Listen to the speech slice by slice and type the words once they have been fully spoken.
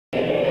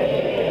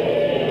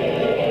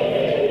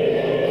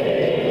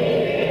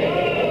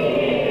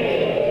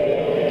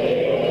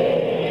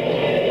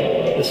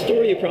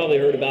you probably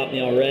heard about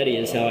me already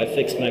is how I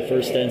fixed my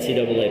first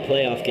NCAA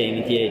playoff game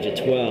at the age of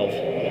 12.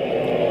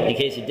 In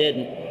case you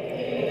didn't,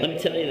 let me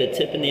tell you that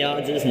tipping the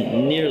odds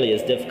isn't nearly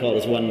as difficult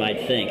as one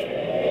might think.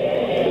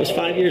 It was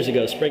 5 years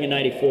ago, spring of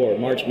 '94,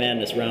 March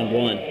Madness Round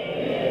 1.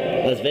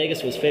 Las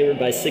Vegas was favored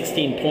by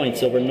 16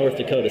 points over North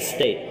Dakota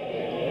State.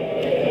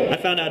 I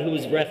found out who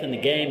was reffing the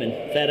game and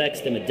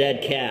FedExed him a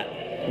dead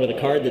cat with a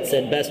card that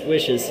said "Best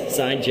wishes,"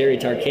 signed Jerry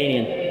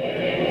Tarkanian.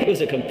 It was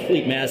a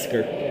complete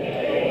massacre.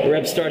 The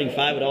Rebs starting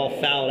five had all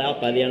fouled out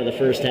by the end of the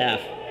first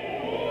half.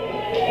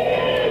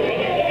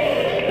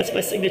 That's my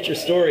signature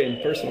story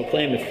and personal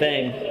claim to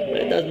fame,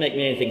 but it doesn't make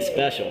me anything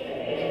special.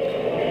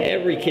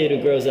 Every kid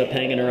who grows up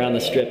hanging around the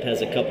Strip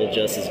has a couple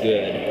just as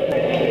good.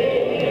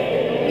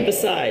 And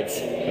besides,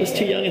 I was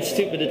too young and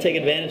stupid to take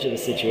advantage of the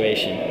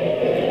situation.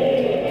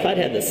 If I'd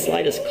had the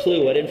slightest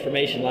clue what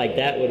information like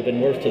that would have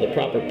been worth to the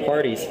proper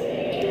parties,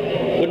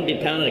 I wouldn't be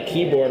pounding a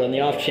keyboard on the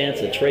off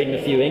chance of trading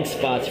a few ink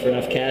spots for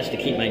enough cash to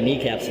keep my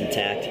kneecaps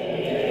intact.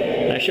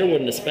 And I sure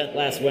wouldn't have spent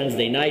last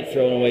Wednesday night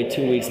throwing away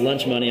 2 weeks'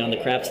 lunch money on the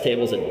craps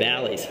tables at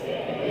Bally's.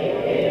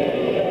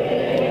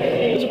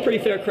 It was a pretty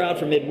fair crowd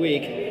for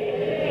midweek.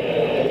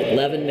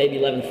 11, maybe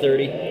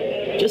 11:30.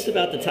 Just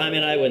about the time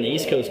of night when the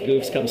East Coast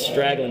goofs come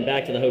straggling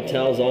back to the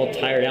hotels all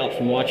tired out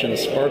from watching the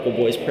Sparkle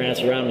Boys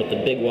prance around with the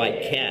big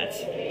white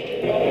cats.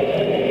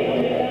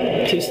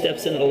 2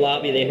 steps into the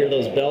lobby, they hear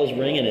those bells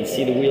ringing and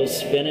see the wheels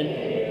spinning.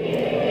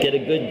 Get a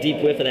good deep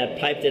whiff of that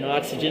piped-in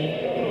oxygen.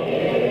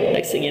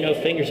 Next thing you know,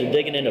 fingers are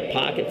digging into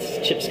pockets,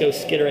 chips go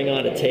skittering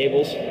onto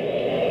tables,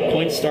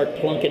 coins start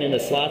plunking into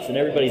slots, and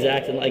everybody's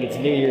acting like it's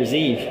New Year's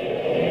Eve.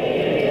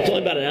 It's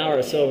only about an hour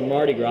or so of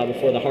Mardi Gras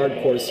before the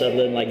hardcores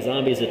settle in like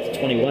zombies at the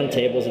 21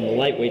 tables and the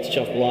lightweights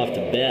shuffle off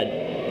to bed.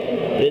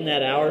 But in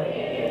that hour,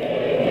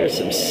 there's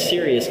some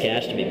serious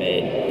cash to be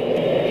made.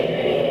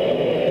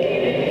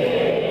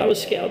 I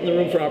was scouting the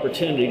room for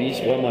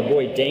opportunities while my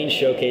boy Dane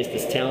showcased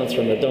his talents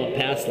from the don't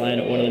pass line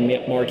at one of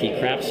the marquee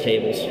craps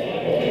tables.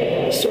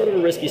 Sort of a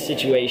risky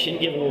situation,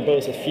 given we're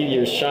both a few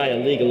years shy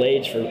of legal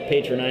age for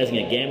patronizing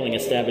a gambling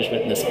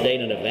establishment in the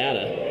state of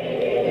Nevada.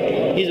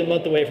 He's a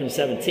month away from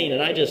 17,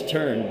 and I just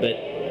turned, but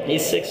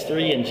he's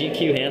 6'3" and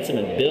GQ handsome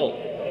and built.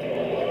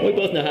 We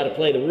both know how to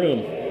play the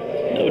room.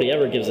 Nobody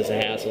ever gives us a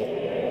hassle.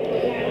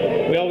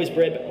 We always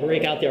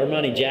break out the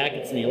Armani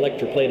jackets and the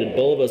electroplated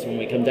Bulvas when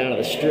we come down to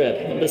the Strip.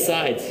 And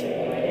besides,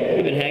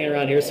 we've been hanging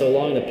around here so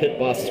long the pit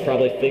bosses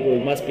probably figure we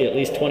must be at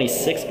least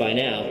 26 by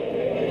now.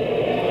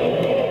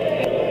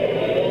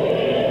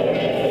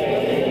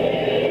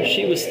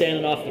 She was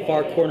standing off the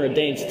far corner of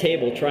Dane's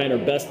table trying her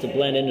best to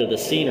blend into the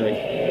scenery.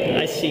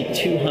 I see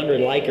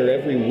 200 like her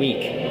every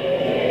week.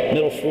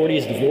 Middle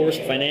 40s,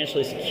 divorced,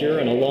 financially secure,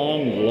 and a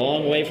long,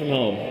 long way from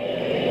home.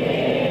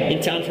 In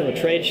town from a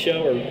trade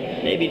show or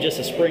maybe just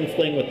a spring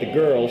fling with the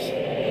girls.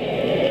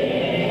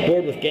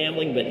 Bored with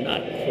gambling but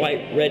not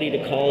quite ready to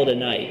call it a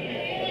night.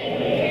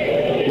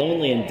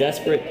 Lonely and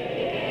desperate,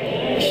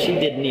 she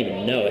didn't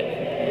even know it.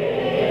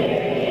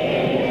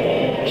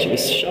 She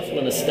was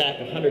shuffling a stack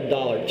of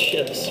 $100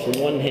 chips from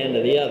one hand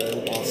to the other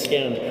while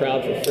scanning the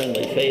crowd for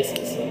friendly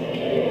faces.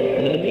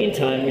 And in the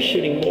meantime, was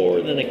shooting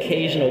more than an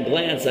occasional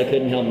glance I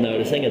couldn't help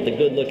noticing at the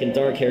good-looking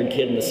dark-haired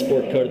kid in the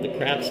sport coat at the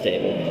craps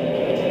table.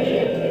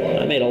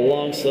 I made a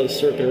long, slow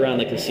circuit around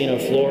the casino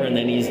floor and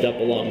then eased up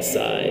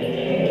alongside.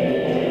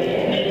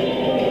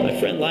 "My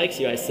friend likes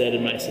you," I said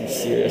in my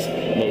sincerest,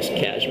 most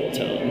casual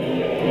tone.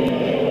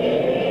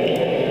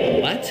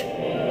 "What?"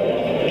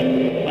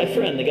 "My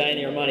friend, the guy in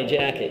the Armani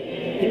jacket.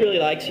 He really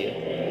likes you."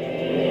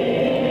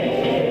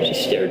 She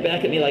stared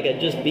back at me like I'd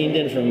just beamed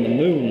in from the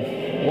moon,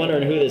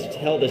 wondering who the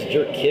hell this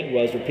jerk kid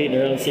was, repeating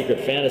her own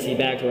secret fantasy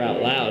back to her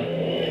out loud.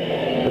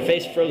 Her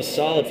face froze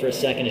solid for a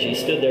second as she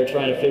stood there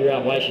trying to figure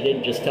out why she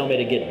didn't just tell me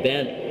to get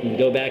bent and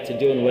go back to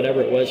doing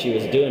whatever it was she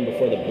was doing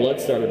before the blood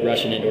started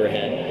rushing into her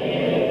head.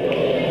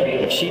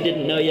 What she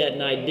didn't know yet,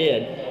 and I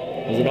did,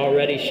 was that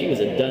already she was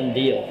a done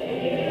deal.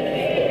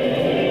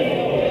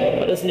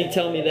 Why doesn't he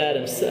tell me that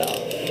himself?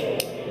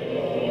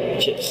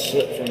 Chips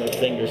slipped from her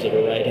fingers of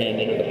her right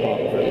hand into the palm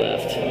of her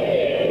left.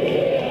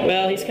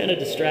 "Well, he's kind of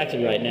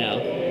distracted right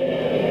now.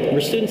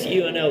 We're students at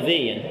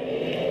UNLV, and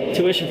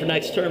tuition for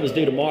next term is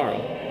due tomorrow.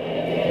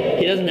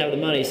 He doesn't have the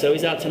money, so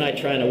he's out tonight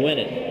trying to win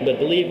it. But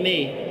believe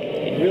me,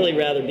 he'd really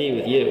rather be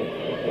with you."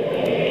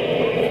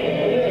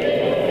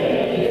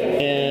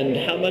 "And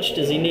how much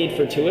does he need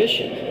for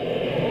tuition?"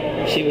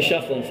 She was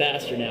shuffling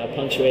faster now,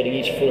 punctuating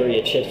each flurry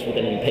of chips with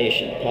an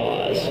impatient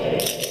pause.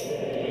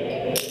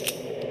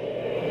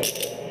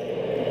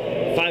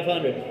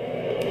 500.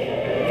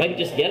 If I could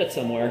just get it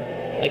somewhere,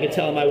 I could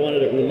tell him I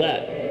wanted it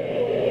roulette.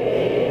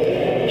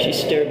 She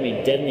stared me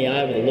dead in the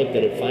eye with a look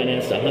that had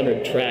financed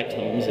 100 tract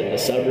homes in the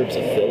suburbs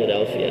of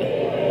Philadelphia.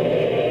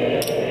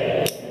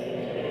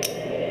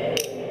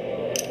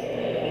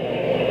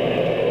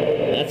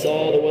 That's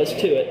all there was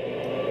to it.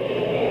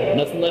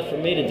 Nothing left for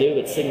me to do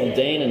but signal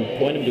Dane and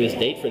point him to his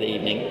date for the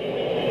evening.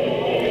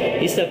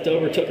 He stepped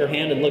over, took her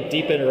hand, and looked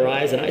deep into her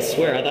eyes, and I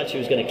swear I thought she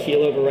was going to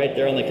keel over right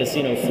there on the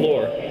casino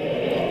floor.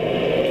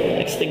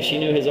 Next thing she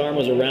knew, his arm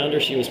was around her.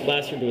 She was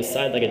plastered to his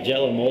side like a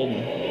jello mold,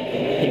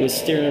 and he was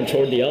steering her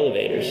toward the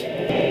elevators.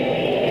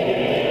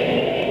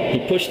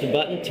 He pushed the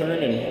button,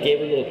 turned, and gave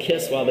her a little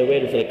kiss while they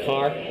waited for the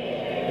car.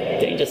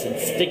 Dane just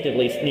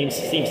instinctively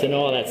seems to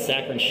know all that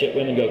saccharine shit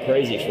women go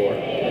crazy for.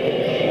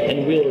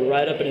 And wheeled her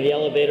right up into the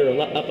elevator,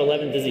 up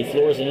 11 dizzy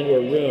floors and into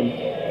her room,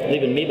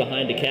 leaving me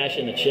behind to cash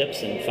in the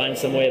chips and find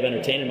some way of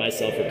entertaining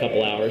myself for a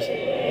couple hours,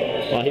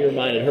 while he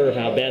reminded her of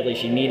how badly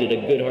she needed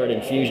a good heart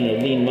infusion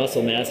of lean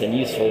muscle mass and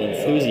youthful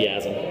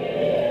enthusiasm.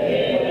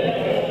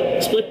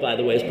 The split, by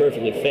the way, is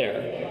perfectly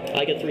fair.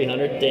 I get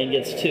 300, Dane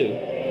gets 2,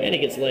 and he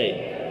gets laid.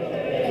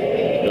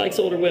 He likes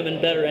older women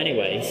better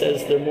anyway. He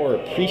says they're more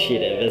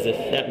appreciative, as if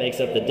that makes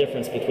up the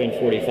difference between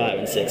 45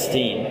 and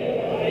 16.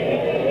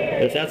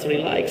 But if that's what he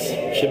likes,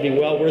 it should be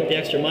well worth the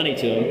extra money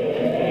to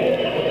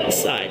him.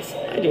 Besides,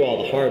 I do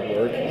all the hard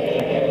work.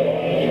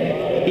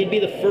 He'd be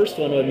the first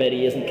one to admit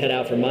he isn't cut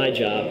out for my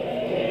job.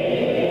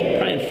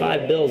 Prying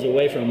 5 bills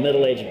away from a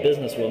middle-aged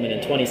businesswoman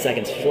in 20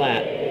 seconds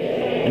flat,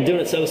 and doing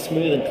it so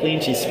smooth and clean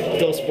she's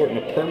still sporting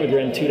a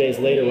permagrin 2 days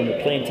later when her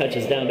plane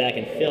touches down back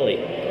in Philly.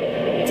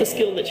 It's a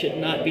skill that should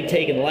not be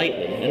taken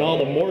lightly, and all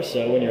the more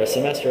so when you're a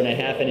semester and a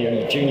half into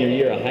your junior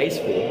year of high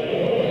school.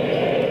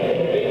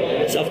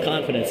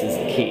 Self-confidence is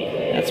the key.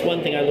 That's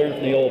one thing I learned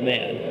from the old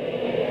man.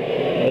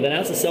 With an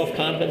ounce of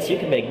self-confidence, you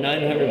can make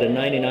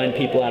 999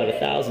 people out of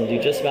 1,000 do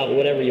just about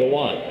whatever you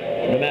want,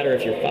 no matter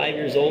if you're 5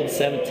 years old,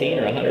 17,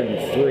 or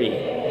 103.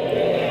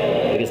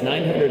 Because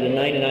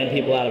 999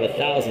 people out of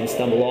 1,000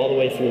 stumble all the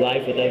way through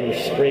life without ever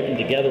scraping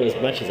together as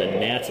much as a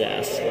gnat's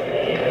ass.